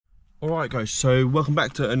Alright guys, so welcome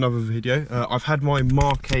back to another video. I've had my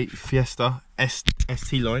MK8 Fiesta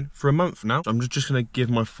ST line for a month now. So I'm just going to give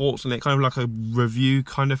my thoughts on it, kind of like a review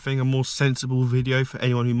kind of thing, a more sensible video for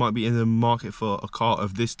anyone who might be in the market for a car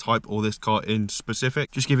of this type or this car in specific.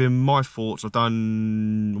 Just giving my thoughts. I've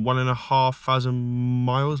done 1,500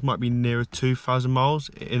 miles, might be nearer 2,000 miles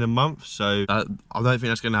in a month. So I don't think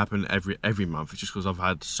that's going to happen every month. It's just because I've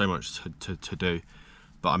had so much to do.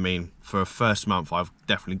 But I mean, for a first month, I've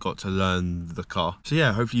definitely got to learn the car. So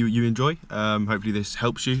yeah, hopefully you enjoy. Hopefully this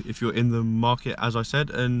helps you if you're in the market, as I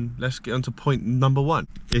said. And let's get on to point number one.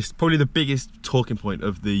 It's probably the biggest talking point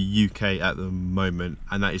of the UK at the moment,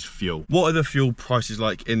 and that is fuel. What are the fuel prices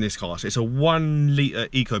like in this car? So it's a 1 litre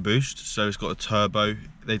EcoBoost, so it's got a turbo.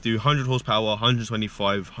 They do 100 horsepower,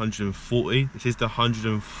 125, 140. This is the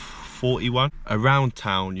 141. Around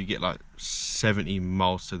town, you get like 70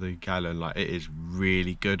 miles to the gallon. Like, it is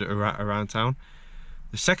really good around town.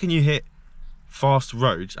 The second you hit fast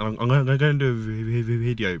roads, and I'm going to do a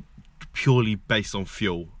video purely based on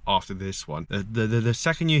fuel after this one. The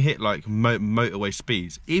second you hit like motorway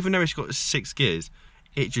speeds, even though it's got 6 gears,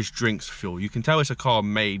 it just drinks fuel. You can tell it's a car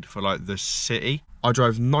made for like the city. I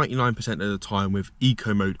drive 99% of the time with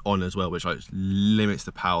eco mode on as well, which like limits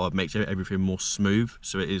the power, makes everything more smooth.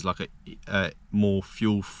 So it is like a more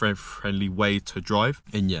fuel friendly way to drive.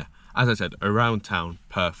 And yeah, as I said, around town,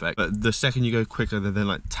 perfect. But the second you go quicker than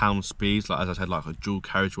like town speeds, like as I said, like a dual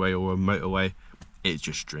carriageway or a motorway, it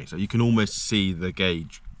just drinks. So you can almost see the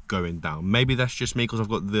gauge going down. Maybe that's just me because I've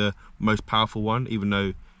got the most powerful one, even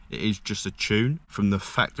though it is just a tune from the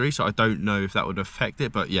factory, so I don't know if that would affect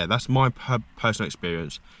it. But yeah, that's my personal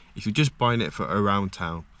experience. If you're just buying it for around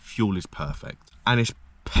town, fuel is perfect. And it's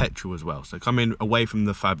petrol as well, so coming away from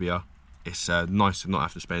the Fabia, it's nice to not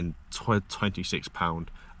have to spend £26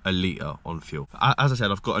 a litre on fuel. As I said,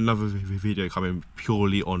 I've got another video coming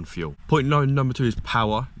purely on fuel. Point number 2 is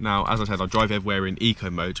power. Now, as I said, I drive everywhere in eco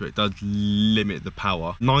mode, so it does limit the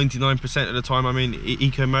power. 99% of the time I'm in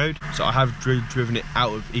eco mode, so I have driven it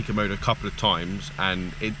out of eco mode a couple of times,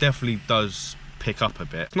 and it definitely does pick up a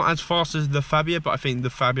bit. It's not as fast as the Fabia, but I think the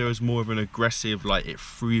Fabia is more of an aggressive, like it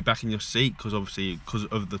threw you back in your seat because obviously because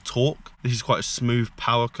of the torque. This is quite a smooth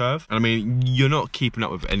power curve, and I mean, you're not keeping up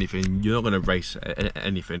with anything. You're not going to race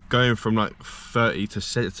anything. Going from like 30 to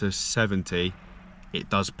 70, it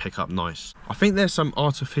does pick up nice. I think there's some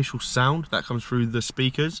artificial sound that comes through the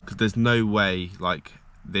speakers, because there's no way like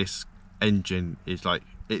this engine is like,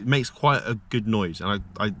 it makes quite a good noise, and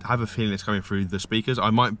I have a feeling it's coming through the speakers.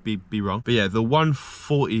 I might be wrong, but yeah, the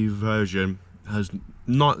 140 version has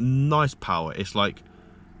not nice power. It's like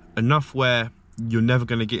enough where you're never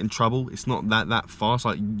going to get in trouble. It's not that fast,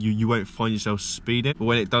 like you won't find yourself speeding, but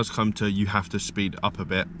when it does come to you have to speed up a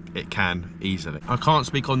bit, it can easily. I can't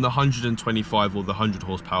speak on the 125 or the 100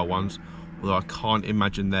 horsepower ones, although I can't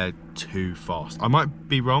imagine they're too fast. I might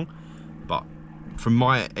be wrong, but from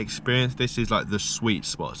my experience, this is like the sweet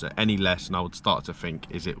spot. So any less and I would start to think,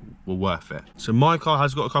 is it worth it? So my car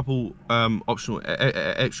has got a couple optional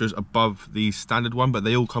extras above the standard one, but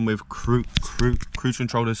they all come with cruise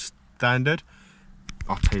control as standard.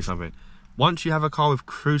 I'll tell you something, once you have a car with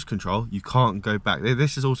cruise control, you can't go back.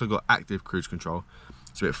 This has also got active cruise control,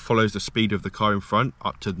 so it follows the speed of the car in front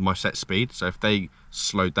up to my set speed. So if they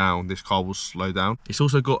slow down, this car will slow down. It's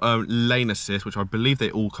also got lane assist, which I believe they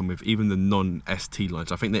all come with, even the non-ST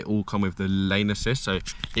lines. I think they all come with the lane assist, so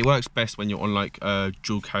it works best when you're on like a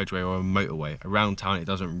dual carriageway or a motorway. Around town, it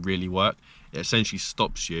doesn't really work. It essentially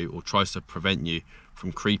stops you or tries to prevent you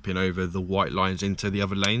from creeping over the white lines into the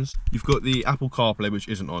other lanes. You've got the Apple CarPlay, which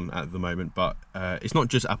isn't on at the moment, but it's not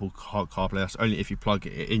just Apple CarPlay. That's only if you plug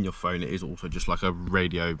it in your phone. It is also just like a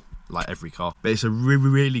radio, like every car. But it's a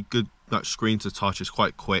really good like screen to touch. It's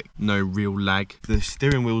quite quick, no real lag. The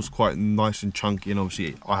steering wheel's quite nice and chunky, and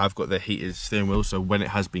obviously I have got the heated steering wheel, so when it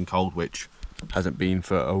has been cold, which hasn't been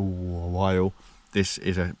for a while, this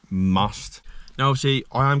is a must. Now obviously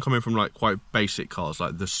I am coming from like quite basic cars,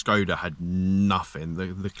 like the Skoda had nothing.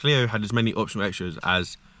 The Clio had as many optional extras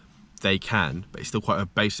as they can, but it's still quite a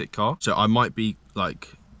basic car. So I might be like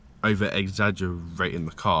over exaggerating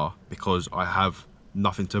the car because I have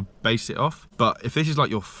nothing to base it off. But if this is like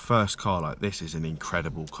your first car, like this is an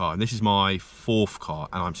incredible car, and this is my 4th car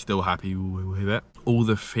and I'm still happy with it. All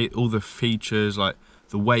the features, like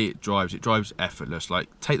the way it drives effortless. Like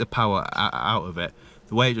take the power out of it,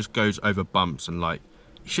 the way it just goes over bumps, and like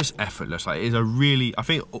it's just effortless. Like it's a really, I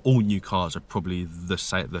think all new cars are probably the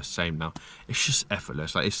same now. It's just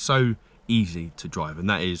effortless. Like it's so easy to drive, and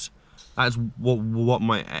that's what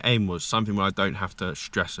my aim was, something where I don't have to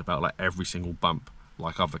stress about like every single bump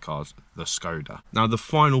like other cars, the Skoda. Now the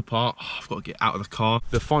final part, I've got to get out of the car.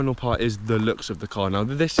 The final part is the looks of the car. Now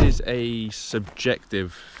this is a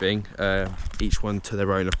subjective thing, each one to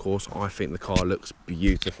their own of course. I think the car looks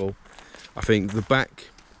beautiful. I think the back,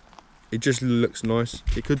 it just looks nice.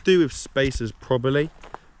 It could do with spacers probably,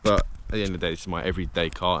 but at the end of the day, this is my everyday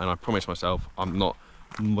car, and I promise myself I'm not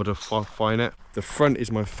modifying it. The front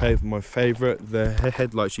is my favorite. The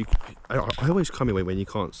headlights, I always come in when you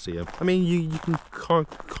can't see them. I mean, you can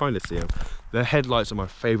kind of see them. The headlights are my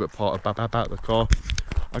favorite part about the car.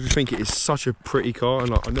 I just think it is such a pretty car,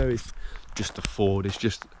 and I know it's just a Ford, it's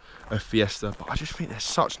just a Fiesta, but I just think they're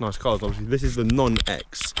such nice cars. Obviously this is the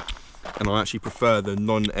non-X, and I actually prefer the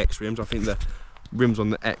non-X rims. I think the rims on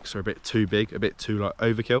the X are a bit too big, a bit too like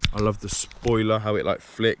overkill. I love the spoiler, how it like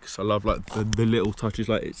flicks. I love like the little touches,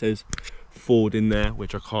 like it says Ford in there,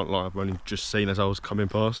 which I can't lie, I've only just seen as I was coming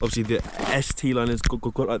past. Obviously the ST line has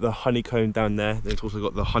got like the honeycomb down there, then it's also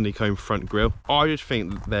got the honeycomb front grille. I just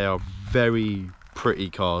think they are very pretty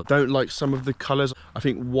cars. Don't like some of the colours. I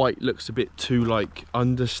think white looks a bit too like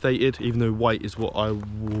understated, even though white is what I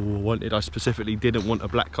wanted. I specifically didn't want a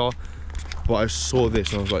black car, but I saw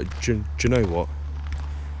this and I was like, do you know what?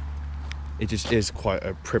 It just is quite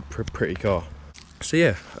a pretty car. So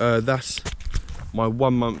yeah, that's my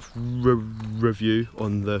 1 month review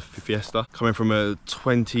on the Fiesta, coming from a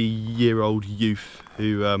 20-year-old youth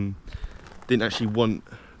who didn't actually want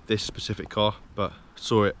this specific car, but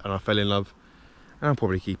saw it and I fell in love, and I'll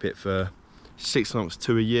probably keep it for 6 months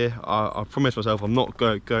to a year. I promised myself I'm not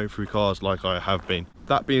going through cars like I have been.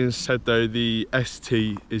 That being said though, the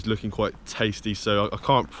ST is looking quite tasty, so I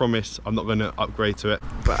can't promise I'm not going to upgrade to it.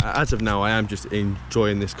 But as of now, I am just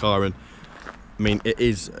enjoying this car, and I mean, it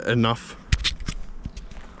is enough.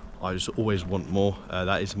 I just always want more.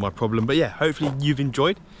 That is my problem. But yeah, hopefully you've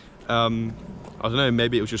enjoyed. I don't know,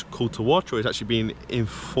 maybe it was just cool to watch, or it's actually been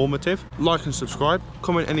informative. Like and subscribe,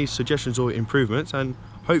 comment any suggestions or improvements, and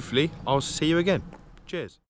hopefully I'll see you again. Cheers.